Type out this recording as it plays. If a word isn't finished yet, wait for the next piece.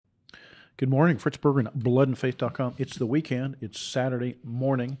Good morning, Fritz Berggren, bloodandfaith.com. It's the weekend. It's Saturday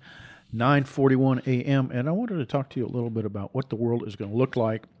morning, 9:41 a.m., and I wanted to talk to you a little bit about what the world is going to look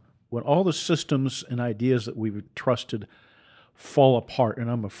like when all the systems and ideas that we've trusted fall apart,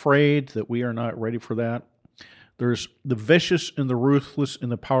 and I'm afraid that we are not ready for that. There's the vicious and the ruthless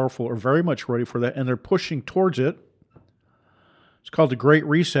and the powerful are very much ready for that, and they're pushing towards it. It's called the Great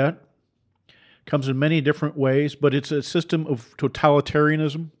Reset. It comes in many different ways, but it's a system of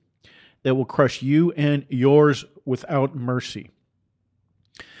totalitarianism that will crush you and yours without mercy.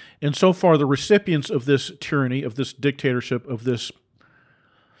 And so far, the recipients of this tyranny, of this dictatorship, of this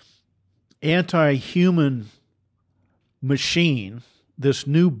anti-human machine, this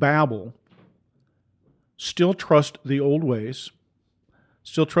new Babel, still trust the old ways,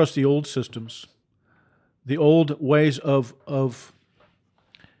 still trust the old systems, the old ways of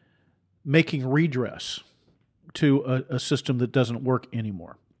making redress to a system that doesn't work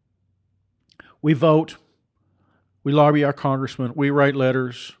anymore. We vote, we lobby our congressmen, we write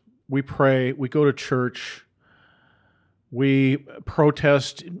letters, we pray, we go to church, we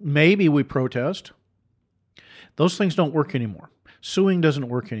protest, maybe we protest. Those things don't work anymore. Suing doesn't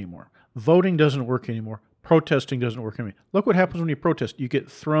work anymore. Voting doesn't work anymore. Protesting doesn't work anymore. Look what happens when you protest. You get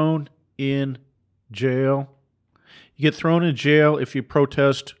thrown in jail. You get thrown in jail if you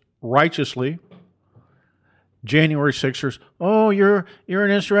protest righteously. January 6ers, oh, you're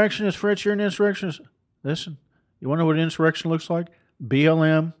an insurrectionist, Fritz, you're an insurrectionist. Listen, you want to know what an insurrection looks like?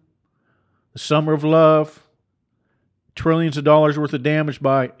 BLM, the Summer of Love, trillions of dollars worth of damage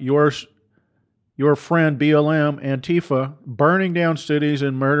by your friend BLM, Antifa, burning down cities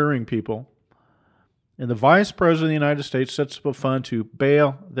and murdering people. And the Vice President of the United States sets up a fund to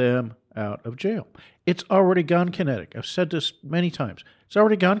bail them out of jail. It's already gone kinetic. I've said this many times. It's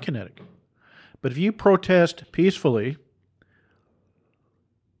already gone kinetic. But if you protest peacefully,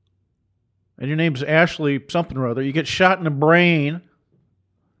 and your name's Ashley something or other, you get shot in the brain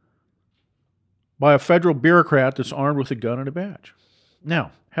by a federal bureaucrat that's armed with a gun and a badge.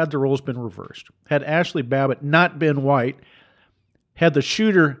 Now, had the roles been reversed, had Ashley Babbitt not been white, had the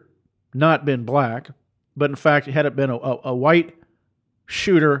shooter not been black, but in fact, had it been a white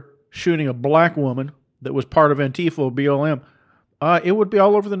shooter shooting a black woman that was part of Antifa or BLM, it would be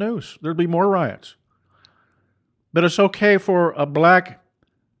all over the news. There'd be more riots. But it's okay for a black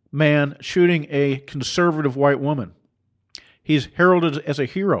man shooting a conservative white woman. He's heralded as a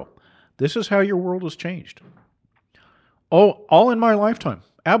hero. This is how your world has changed. Oh, all in my lifetime.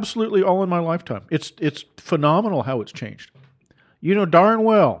 Absolutely all in my lifetime. It's phenomenal how it's changed. You know darn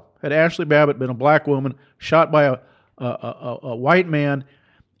well, had Ashley Babbitt been a black woman shot by a white man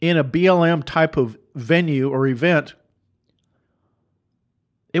in a BLM type of venue or event,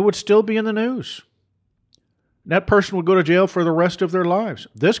 it would still be in the news. That person would go to jail for the rest of their lives.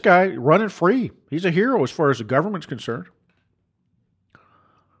 This guy, running free, he's a hero as far as the government's concerned.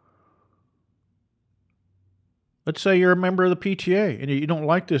 Let's say you're a member of the PTA and you don't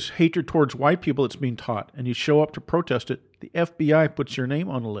like this hatred towards white people that's being taught, and you show up to protest it. The FBI puts your name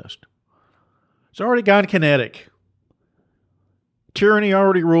on the list. It's already gone kinetic. Tyranny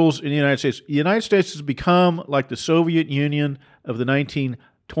already rules in the United States. The United States has become like the Soviet Union of the 1920s,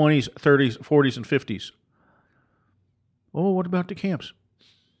 30s, 40s, and 50s. Oh, what about the camps?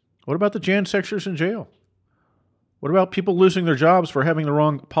 What about the Jansexers in jail? What about people losing their jobs for having the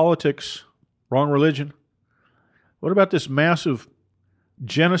wrong politics, wrong religion? What about this massive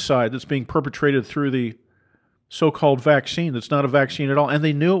genocide that's being perpetrated through the so-called vaccine that's not a vaccine at all? And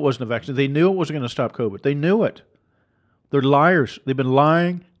they knew it wasn't a vaccine. They knew it wasn't going to stop COVID. They knew it. They're liars. They've been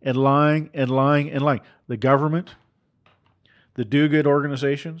lying and lying and lying and lying. The government, the do-good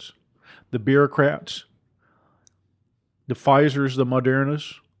organizations, the bureaucrats, the Pfizers, the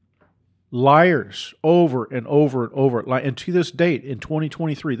Modernas, liars over and over and over. And to this date, in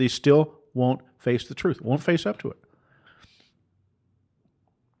 2023, they still won't face the truth, won't face up to it.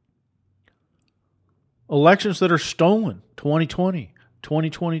 Elections that are stolen, 2020,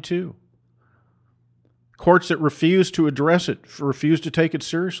 2022. Courts that refuse to address it, refuse to take it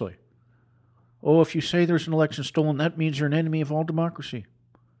seriously. Oh, if you say there's an election stolen, that means you're an enemy of all democracy.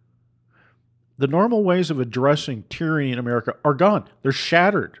 The normal ways of addressing tyranny in America are gone. They're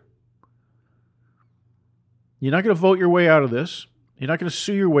shattered. You're not going to vote your way out of this. You're not going to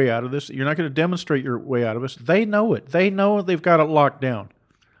sue your way out of this. You're not going to demonstrate your way out of this. They know it. They know they've got it locked down.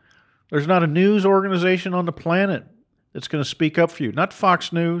 There's not a news organization on the planet that's going to speak up for you. Not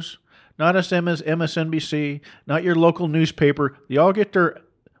Fox News, not MSNBC, not your local newspaper. They all get their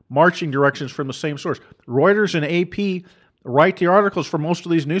marching directions from the same source. Reuters and AP write the articles for most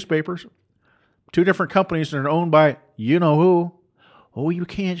of these newspapers. Two different companies that are owned by you-know-who. Oh, you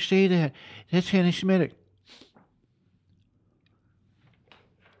can't say that. That's anti-Semitic.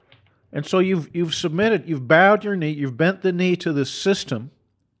 And so you've submitted, you've bowed your knee, you've bent the knee to the system,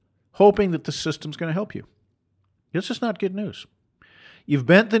 hoping that the system's going to help you. This is not good news. You've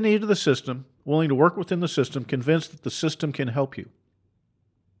bent the knee to the system, willing to work within the system, convinced that the system can help you.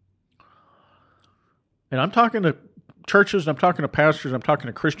 And I'm talking to churches, I'm talking to pastors, I'm talking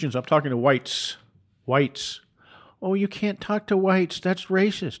to Christians, I'm talking to whites. Whites. Oh, you can't talk to whites. That's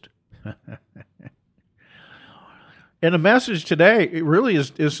racist. And the message today, it really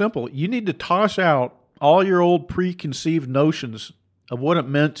is simple. You need to toss out all your old preconceived notions of what it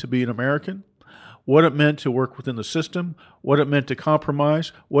meant to be an American, what it meant to work within the system, what it meant to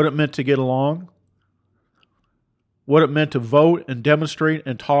compromise, what it meant to get along, what it meant to vote and demonstrate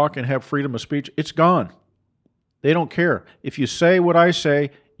and talk and have freedom of speech. It's gone. They don't care. If you say what I say,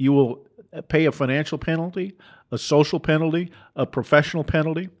 you will pay a financial penalty, a social penalty, a professional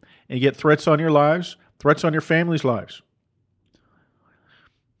penalty, and you get threats on your lives, threats on your family's lives.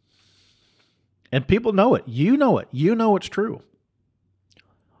 And people know it. You know it. You know it's true.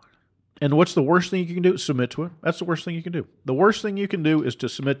 And what's the worst thing you can do? Submit to it. That's the worst thing you can do. The worst thing you can do is to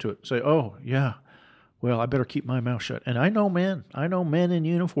submit to it. Say, oh, yeah, well, I better keep my mouth shut. And I know men in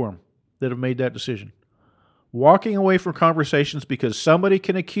uniform that have made that decision. Walking away from conversations because somebody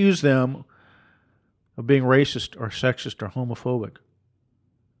can accuse them of being racist or sexist or homophobic.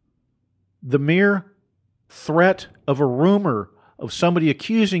 The mere threat of a rumor of somebody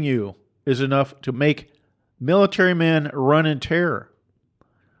accusing you is enough to make military men run in terror.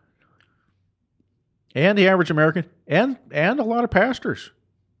 And the average American, and a lot of pastors.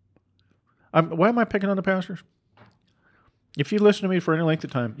 Why am I picking on the pastors? If you listen to me for any length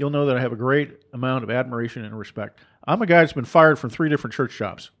of time, you'll know that I have a great amount of admiration and respect. I'm a guy that's been fired from 3 different church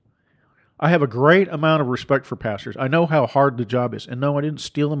jobs. I have a great amount of respect for pastors. I know how hard the job is. And no, I didn't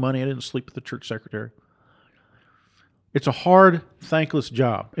steal the money. I didn't sleep with the church secretary. It's a hard, thankless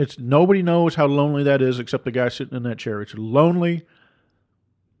job. Nobody knows how lonely that is except the guy sitting in that chair. It's a lonely,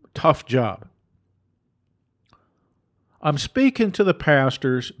 tough job. I'm speaking to the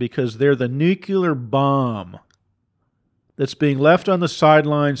pastors because they're the nuclear bomb that's being left on the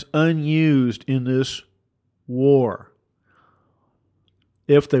sidelines unused in this war.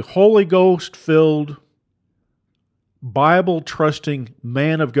 If the Holy Ghost-filled, Bible-trusting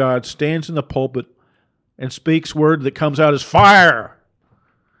man of God stands in the pulpit and speaks word that comes out as fire,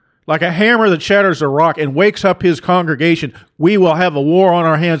 like a hammer that shatters a rock and wakes up his congregation, we will have a war on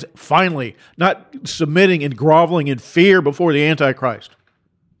our hands finally, not submitting and groveling in fear before the Antichrist.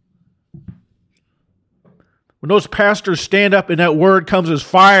 When those pastors stand up and that word comes as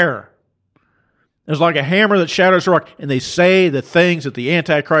fire, it's like a hammer that shatters a rock, and they say the things that the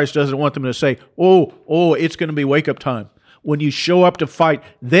Antichrist doesn't want them to say. Oh, it's going to be wake-up time. When you show up to fight,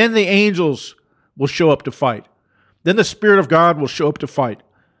 then the angels will show up to fight. Then the Spirit of God will show up to fight.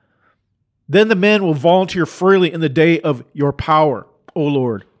 Then the men will volunteer freely in the day of your power, O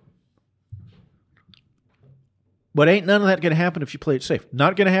Lord. But ain't none of that going to happen if you play it safe.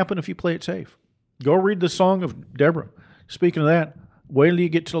 Not going to happen if you play it safe. Go read the Song of Deborah. Speaking of that, wait till you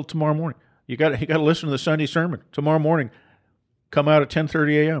get till tomorrow morning. You got to listen to the Sunday sermon. Tomorrow morning, come out at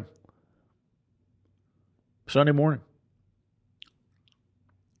 10:30 a.m. Sunday morning.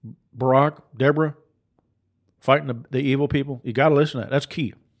 Barak, Deborah, fighting the evil people. You got to listen to that. That's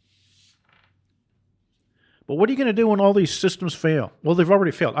key. But what are you going to do when all these systems fail? Well, they've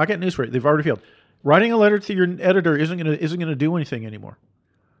already failed. I got news for you. They've already failed. Writing a letter to your editor isn't going to do anything anymore.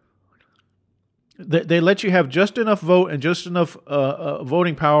 They let you have just enough vote and just enough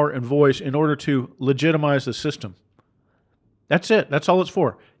voting power and voice in order to legitimize the system. That's it. That's all it's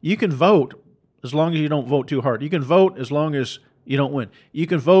for. You can vote as long as you don't vote too hard. You can vote as long as you don't win. You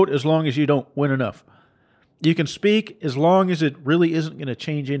can vote as long as you don't win enough. You can speak as long as it really isn't going to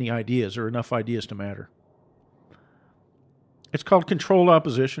change any ideas or enough ideas to matter. It's called controlled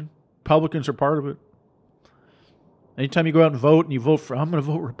opposition. Republicans are part of it. Anytime you go out and vote and you vote for, I'm going to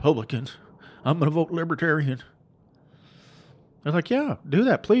vote Republican. I'm going to vote Libertarian. They're like, yeah, do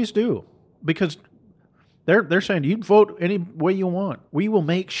that. Please do. Because they're saying you can vote any way you want. We will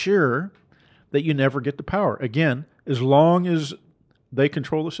make sure that you never get the power. Again, as long as they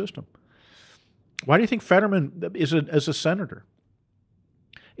control the system. Why do you think Fetterman is a senator?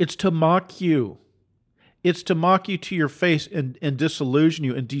 It's to mock you. It's to mock you to your face and disillusion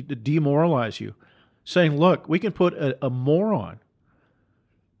you and demoralize you. Saying, look, we can put a moron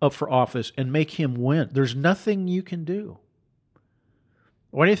up for office and make him win. There's nothing you can do.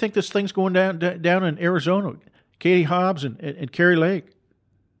 Why do you think this thing's going down in Arizona? Katie Hobbs and Carrie Lake.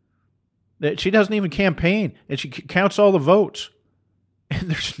 That she doesn't even campaign, and she counts all the votes. And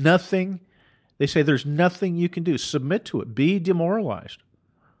there's nothing, they say there's nothing you can do. Submit to it. Be demoralized.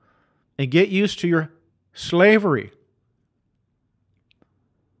 And get used to your slavery.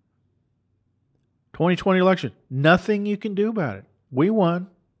 2020 election, nothing you can do about it. We won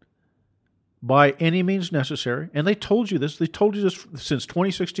by any means necessary. And they told you this. They told you this since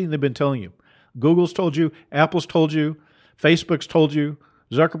 2016. They've been telling you. Google's told you. Apple's told you. Facebook's told you.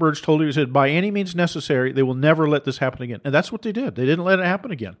 Zuckerberg's told you. He said, by any means necessary, they will never let this happen again. And that's what they did. They didn't let it happen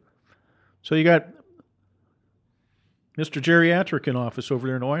again. So you got Mr. Geriatric in office over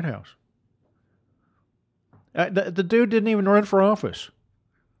there in the White House. The dude didn't even run for office.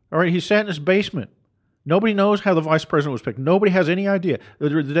 All right, he sat in his basement. Nobody knows how the vice president was picked. Nobody has any idea.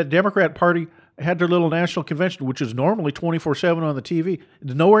 The Democrat Party had their little national convention, which is normally 24/7 on the TV.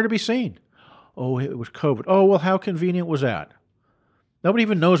 It's nowhere to be seen. Oh, it was COVID. Oh, well, how convenient was that? Nobody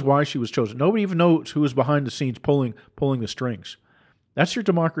even knows why she was chosen. Nobody even knows who was behind the scenes pulling the strings. That's your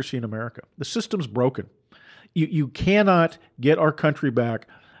democracy in America. The system's broken. You cannot get our country back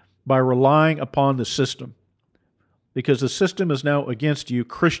by relying upon the system, because the system is now against you,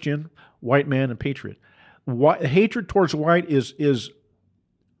 Christian, white man, and patriot. Hatred towards white is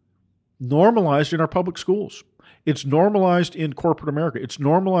normalized in our public schools. It's normalized in corporate America. It's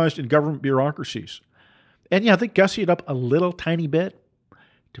normalized in government bureaucracies. And yeah, they gussy it up a little tiny bit.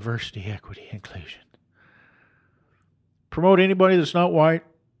 Diversity, equity, inclusion. Promote anybody that's not white,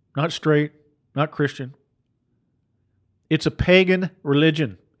 not straight, not Christian. It's a pagan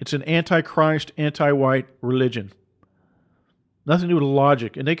religion. It's an anti-Christ, anti-white religion. Nothing to do with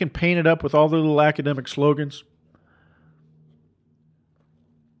logic. And they can paint it up with all their little academic slogans.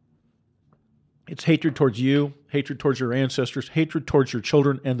 It's hatred towards you, hatred towards your ancestors, hatred towards your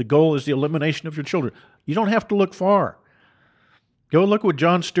children, and the goal is the elimination of your children. You don't have to look far. Go look at what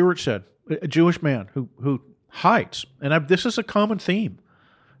Jon Stewart said, a Jewish man who hides. And this is a common theme.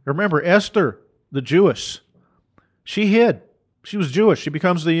 Remember, Esther, the Jewess, she hid. She was Jewish. She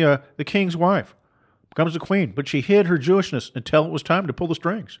becomes the king's wife. Becomes the queen, but she hid her Jewishness until it was time to pull the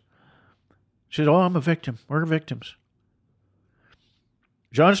strings. She said, oh, I'm a victim. We're victims.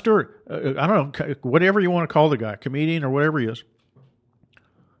 Jon Stewart, I don't know, whatever you want to call the guy, comedian or whatever he is.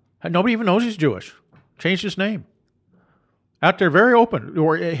 Nobody even knows he's Jewish. Changed his name. Out there, very open,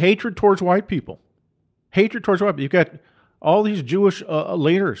 or hatred towards white people. Hatred towards white people. You've got all these Jewish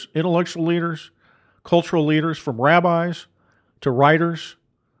leaders, intellectual leaders, cultural leaders, from rabbis to writers,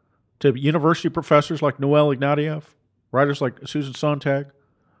 to university professors like Noel Ignatieff, writers like Susan Sontag,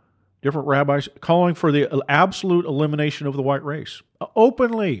 different rabbis, calling for the absolute elimination of the white race.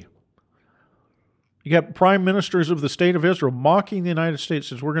 Openly. You got prime ministers of the state of Israel mocking the United States,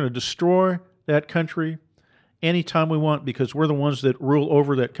 says we're going to destroy that country anytime we want because we're the ones that rule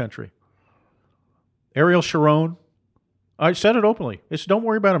over that country. Ariel Sharon, I said it openly. It's don't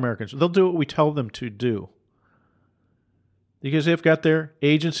worry about Americans. They'll do what we tell them to do. Because they've got their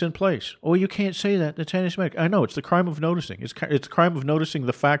agents in place. Oh, you can't say that. That's anti-Semitic. I know. It's the crime of noticing. It's the crime of noticing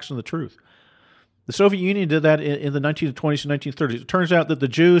the facts and the truth. The Soviet Union did that in the 1920s and 1930s. It turns out that the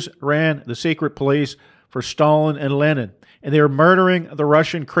Jews ran the secret police for Stalin and Lenin, and they were murdering the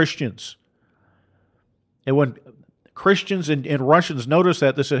Russian Christians. And when Christians and Russians noticed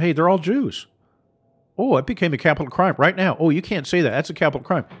that, they said, hey, they're all Jews. Oh, it became a capital crime right now. Oh, you can't say that. That's a capital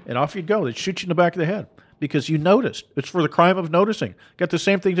crime. And off you'd go. They'd shoot you in the back of the head. Because you noticed. It's for the crime of noticing. Got the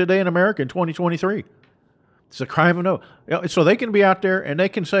same thing today in America in 2023. It's a crime of no. So they can be out there and they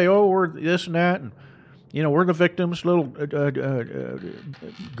can say, oh, we're this and that, and we're the victims, little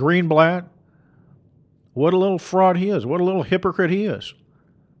Greenblatt. What a little fraud he is. What a little hypocrite he is.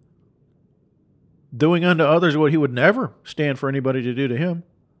 Doing unto others what he would never stand for anybody to do to him.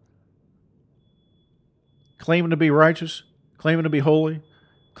 Claiming to be righteous, claiming to be holy,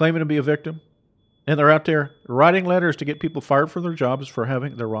 claiming to be a victim. And they're out there writing letters to get people fired for their jobs for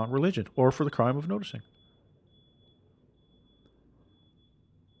having the wrong religion or for the crime of noticing.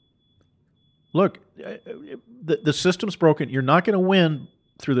 Look, the system's broken. You're not going to win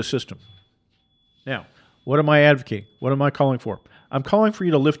through the system. Now, what am I advocating? What am I calling for? I'm calling for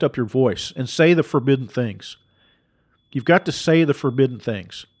you to lift up your voice and say the forbidden things. You've got to say the forbidden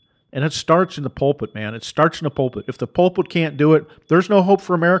things. And it starts in the pulpit, man. It starts in the pulpit. If the pulpit can't do it, there's no hope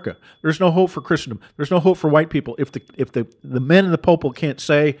for America. There's no hope for Christendom. There's no hope for white people if the men in the pulpit can't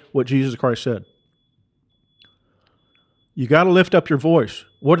say what Jesus Christ said. You got to lift up your voice.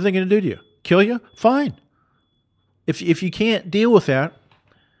 What are they going to do to you? Kill you? Fine. If you can't deal with that,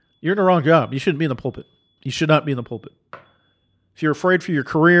 you're in the wrong job. You shouldn't be in the pulpit. You should not be in the pulpit. If you're afraid for your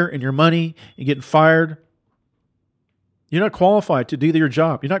career and your money and getting fired, you're not qualified to do your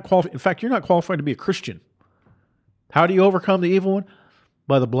job. You're not qualified. In fact, you're not qualified to be a Christian. How do you overcome the evil one?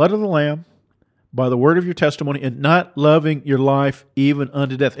 by the blood of the Lamb, by the word of your testimony, and not loving your life even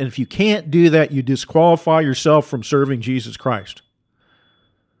unto death. And if you can't do that, you disqualify yourself from serving Jesus Christ.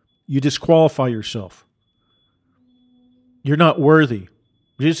 You disqualify yourself. You're not worthy.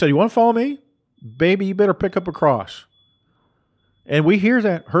 Jesus said, you want to follow me? Baby, you better pick up a cross. And we hear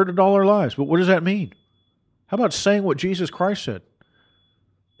that, heard it all our lives. But what does that mean? How about saying what Jesus Christ said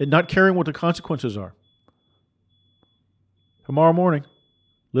and not caring what the consequences are? Tomorrow morning,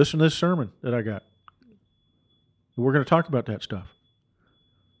 listen to this sermon that I got. We're going to talk about that stuff.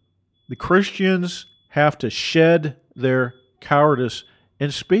 The Christians have to shed their cowardice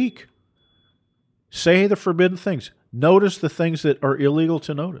and speak. Say the forbidden things. Notice the things that are illegal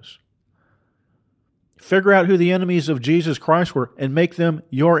to notice. Figure out who the enemies of Jesus Christ were and make them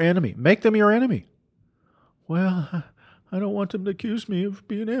your enemy. Make them your enemy. Well, I don't want them to accuse me of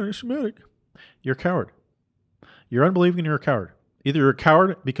being anti-Semitic. You're a coward. You're unbelieving and you're a coward. Either you're a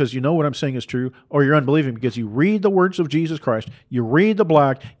coward because you know what I'm saying is true, or you're unbelieving because you read the words of Jesus Christ, you read the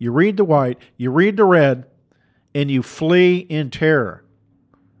black, you read the white, you read the red, and you flee in terror.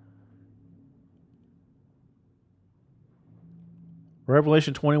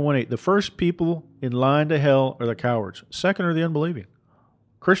 Revelation 21:8. The first people in line to hell are the cowards. Second are the unbelieving.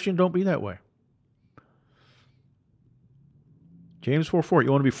 Christian, don't be that way. James 4:4.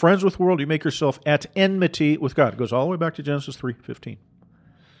 You want to be friends with the world, you make yourself at enmity with God. It goes all the way back to Genesis 3:15.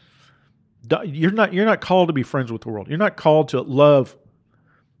 You're not called to be friends with the world. You're not called to love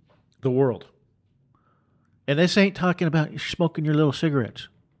the world. And this ain't talking about smoking your little cigarettes.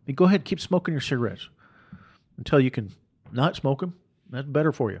 I mean, go ahead, keep smoking your cigarettes until you can not smoke them. That's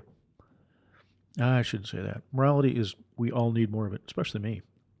better for you. I shouldn't say that. Morality is, we all need more of it, especially me.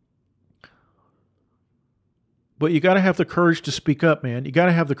 But you got to have the courage to speak up, man. You got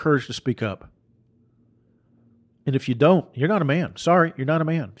to have the courage to speak up. And if you don't, you're not a man. Sorry, you're not a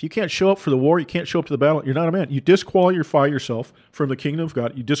man. If you can't show up for the war, you can't show up to the battle, you're not a man. You disqualify yourself from the kingdom of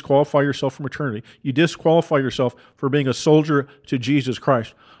God. You disqualify yourself from eternity. You disqualify yourself for being a soldier to Jesus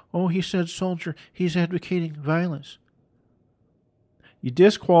Christ. Oh, he said soldier. He's advocating violence. You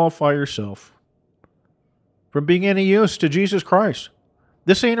disqualify yourself from being any use to Jesus Christ.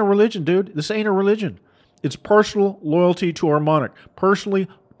 This ain't a religion, dude. This ain't a religion. It's personal loyalty to our monarch. Personal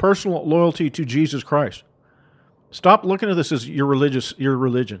loyalty to Jesus Christ. Stop looking at this as your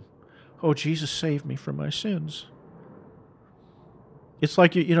religion. Oh, Jesus saved me from my sins. It's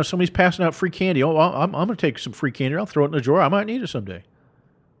like, somebody's passing out free candy. Oh, I'm going to take some free candy. I'll throw it in the drawer. I might need it someday.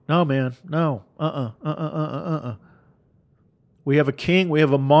 No, man. No. We have a king. We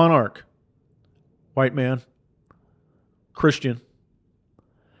have a monarch. White man. Christian.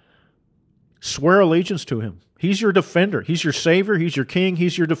 Swear allegiance to him. He's your defender. He's your savior. He's your king.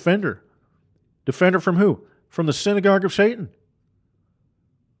 He's your defender. Defender from who? From the synagogue of Satan.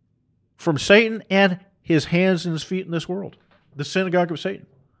 From Satan and his hands and his feet in this world. The synagogue of Satan.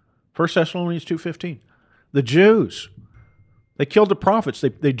 1 Thessalonians 2:15. The Jews. They killed the prophets.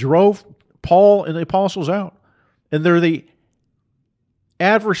 They drove Paul and the apostles out. And they're the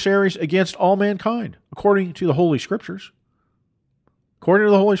adversaries against all mankind, according to the Holy Scriptures. According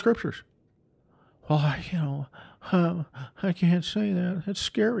to the Holy Scriptures. Well, I can't say that. It's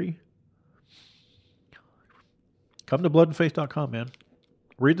scary. Come to bloodandfaith.com, man.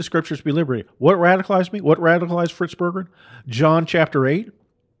 Read the Scriptures, be liberated. What radicalized me? What radicalized Fritz Berggren? John chapter 8.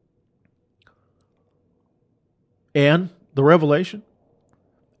 And the Revelation.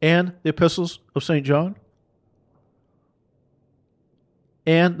 And the epistles of St. John.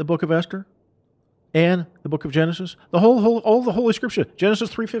 And the book of Esther. And the book of Genesis. All the Holy Scripture. Genesis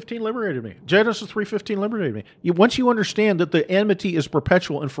 3:15 liberated me. Genesis 3:15 liberated me. Once you understand that the enmity is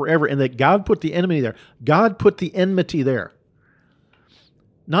perpetual and forever, and that God put the enmity there. God put the enmity there.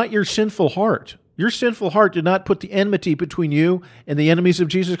 Not your sinful heart. Your sinful heart did not put the enmity between you and the enemies of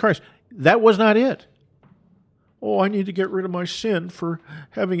Jesus Christ. That was not it. Oh, I need to get rid of my sin for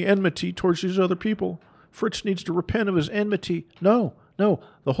having enmity towards these other people. Fritz needs to repent of his enmity. No.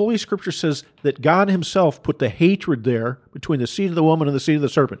 The Holy Scripture says that God himself put the hatred there between the seed of the woman and the seed of the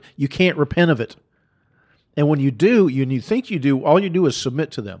serpent. You can't repent of it. And when you do, you think you do, all you do is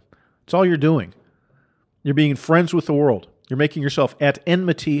submit to them. That's all you're doing. You're being friends with the world. You're making yourself at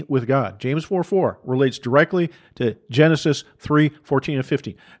enmity with God. James 4:4 relates directly to Genesis 3:14 and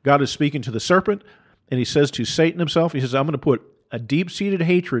 15. God is speaking to the serpent, and he says to Satan himself, he says, I'm going to put a deep-seated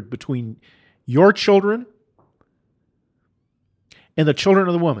hatred between your children and the children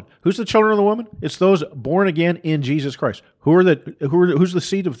of the woman. Who's the children of the woman? It's those born again in Jesus Christ. Who's the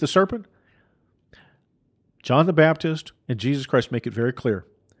seed of the serpent? John the Baptist and Jesus Christ make it very clear.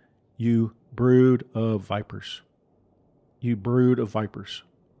 You brood of vipers. you brood of vipers?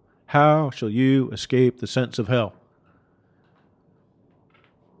 How shall you escape the sentence of hell?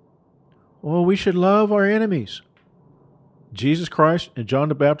 Well, we should love our enemies. Jesus Christ and John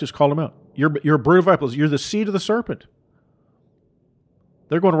the Baptist called them out. You're a brood of vipers. You're the seed of the serpent.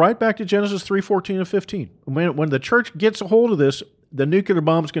 They're going right back to Genesis 3:14 and 15. When the church gets a hold of this, the nuclear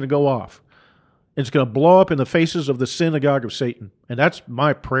bomb's going to go off. It's going to blow up in the faces of the synagogue of Satan. And that's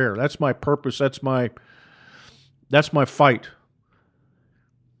my prayer. That's my purpose. That's my fight.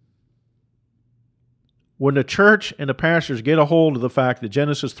 When the church and the pastors get a hold of the fact that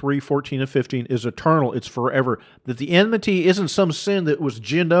Genesis 3:14 and 15 is eternal, it's forever, that the enmity isn't some sin that was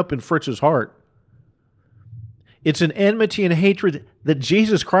ginned up in Fritz's heart. It's an enmity and hatred that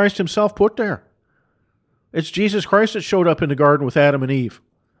Jesus Christ himself put there. It's Jesus Christ that showed up in the garden with Adam and Eve.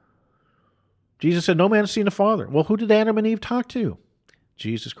 Jesus said, no man has seen the Father. Well, who did Adam and Eve talk to?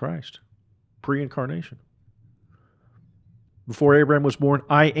 Jesus Christ. Pre-incarnation. Before Abraham was born,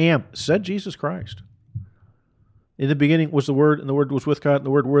 I am, said Jesus Christ. In the beginning was the Word, and the Word was with God, and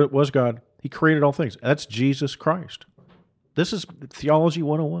the Word was God. He created all things. That's Jesus Christ. This is Theology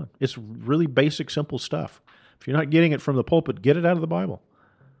 101. It's really basic, simple stuff. If you're not getting it from the pulpit, get it out of the Bible.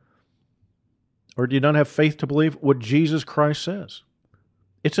 Or do you not have faith to believe what Jesus Christ says?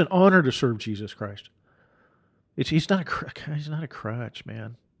 It's an honor to serve Jesus Christ. He's not a crutch,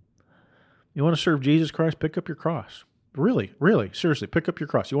 man. You want to serve Jesus Christ? Pick up your cross. Really, seriously, pick up your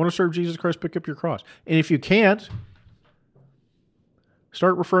cross. You want to serve Jesus Christ? Pick up your cross. And if you can't,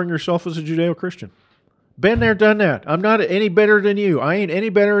 start referring yourself as a Judeo-Christian. Been there, done that. I'm not any better than you. I ain't any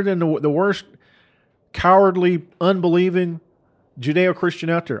better than the worst cowardly, unbelieving Judeo-Christian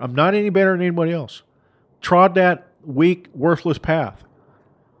out there. I'm not any better than anybody else. Trod that weak, worthless path.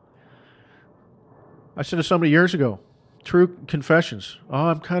 I said to somebody years ago, True Confessions, I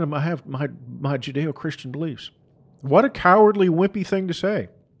have my Judeo-Christian beliefs. What a cowardly, wimpy thing to say.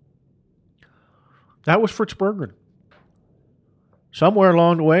 That was Fritz Berggren. Somewhere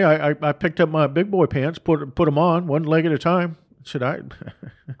along the way, I picked up my big boy pants, put them on, one leg at a time. I said, I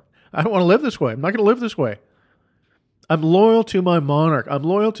don't want to live this way. I'm not going to live this way. I'm loyal to my monarch. I'm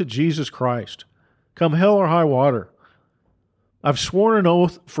loyal to Jesus Christ. Come hell or high water. I've sworn an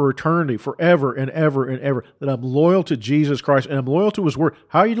oath for eternity, forever and ever and ever, that I'm loyal to Jesus Christ and I'm loyal to His Word.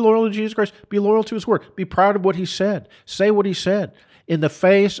 How are you loyal to Jesus Christ? Be loyal to His Word. Be proud of what He said. Say what He said in the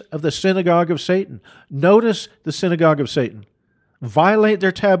face of the synagogue of Satan. Notice the synagogue of Satan. Violate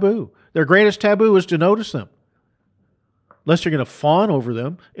their taboo. Their greatest taboo is to notice them. Lest you're going to fawn over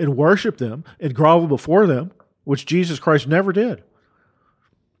them and worship them and grovel before them, which Jesus Christ never did.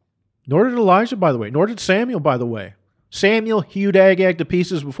 Nor did Elijah, by the way. Nor did Samuel, by the way. Samuel hewed Agag to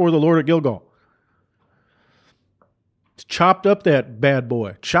pieces before the Lord at Gilgal. Chopped up that bad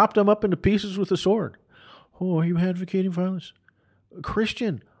boy. Chopped him up into pieces with a sword. Oh, are you advocating violence?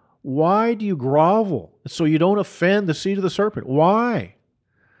 Christian, why do you grovel so you don't offend the seed of the serpent? Why?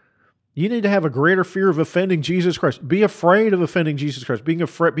 You need to have a greater fear of offending Jesus Christ. Be afraid of offending Jesus Christ.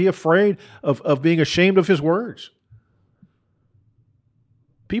 Be afraid of being ashamed of His words.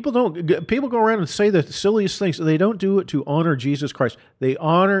 People go around and say the silliest things. They don't do it to honor Jesus Christ. They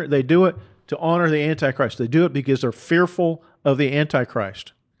do it to honor the Antichrist. They do it because they're fearful of the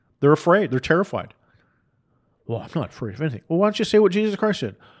Antichrist. They're afraid. They're terrified. Well, I'm not afraid of anything. Well, why don't you say what Jesus Christ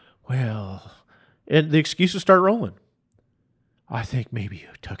said? Well, and the excuses start rolling. I think maybe you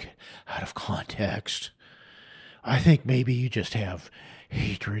took it out of context. I think maybe you just have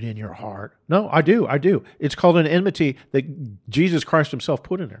hatred in your heart. No, I do. It's called an enmity that Jesus Christ Himself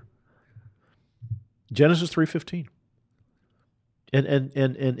put in there. Genesis 3:15. And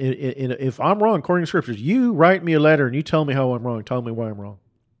if I'm wrong according to Scriptures, you write me a letter and you tell me how I'm wrong. Tell me why I'm wrong.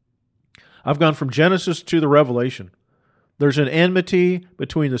 I've gone from Genesis to the Revelation. There's an enmity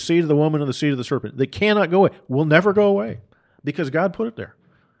between the seed of the woman and the seed of the serpent. They cannot go away. Will never go away because God put it there.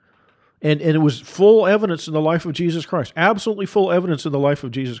 And it was full evidence in the life of Jesus Christ. Absolutely full evidence in the life of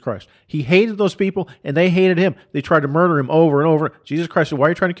Jesus Christ. He hated those people, and they hated Him. They tried to murder Him over and over. Jesus Christ said, why are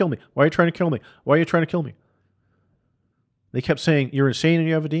you trying to kill me? Why are you trying to kill me? Why are you trying to kill me? They kept saying, you're insane and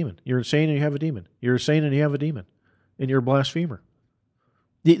you have a demon. You're insane and you have a demon. You're insane and you have a demon. And you're a blasphemer.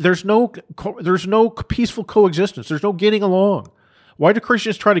 There's no peaceful coexistence. There's no getting along. Why do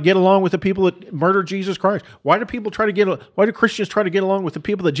Christians try to get along with the people that murdered Jesus Christ? Why do Christians try to get along with the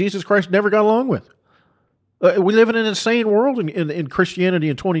people that Jesus Christ never got along with? We live in an insane world in Christianity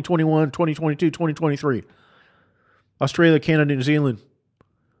in 2021, 2022, 2023. Australia, Canada, New Zealand.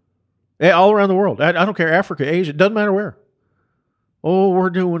 All around the world. I don't care, Africa, Asia, it doesn't matter where. Oh, we're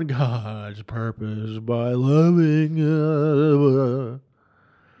doing God's purpose by loving. You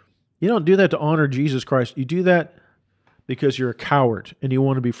don't do that to honor Jesus Christ. You do that because you're a coward and you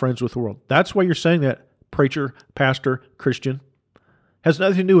want to be friends with the world. That's why you're saying that, preacher, pastor, Christian. Has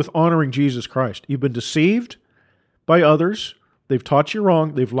nothing to do with honoring Jesus Christ. You've been deceived by others. They've taught you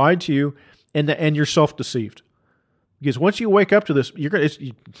wrong. They've lied to you, and you're self-deceived. Because once you wake up to this, you're going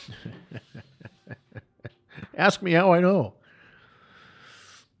to... Ask me how I know.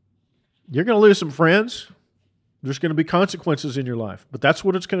 You're going to lose some friends. There's going to be consequences in your life. But that's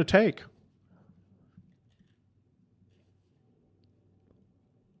what it's going to take.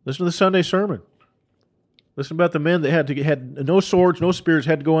 Listen to the Sunday sermon. Listen about the men that had no swords, no spears,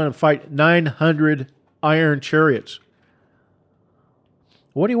 had to go in and fight 900 iron chariots.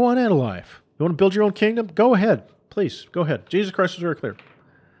 What do you want out of life? You want to build your own kingdom? Go ahead. Please, go ahead. Jesus Christ is very clear.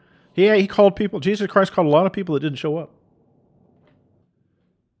 He called people. Jesus Christ called a lot of people that didn't show up.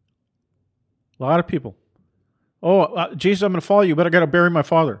 A lot of people. Oh, Jesus, I'm going to follow you, but I got to bury my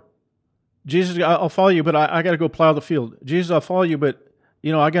father. Jesus, I'll follow you, but I got to go plow the field. Jesus, I'll follow you, but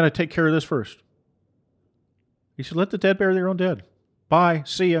I got to take care of this first. He said, let the dead bury their own dead. Bye.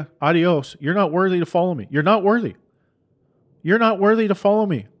 See ya. Adios. You're not worthy to follow me. You're not worthy. You're not worthy to follow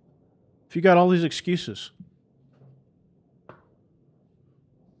me if you got all these excuses.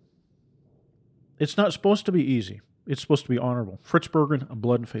 It's not supposed to be easy. It's supposed to be honorable. Fritz Berggren,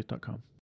 bloodandfaith.com.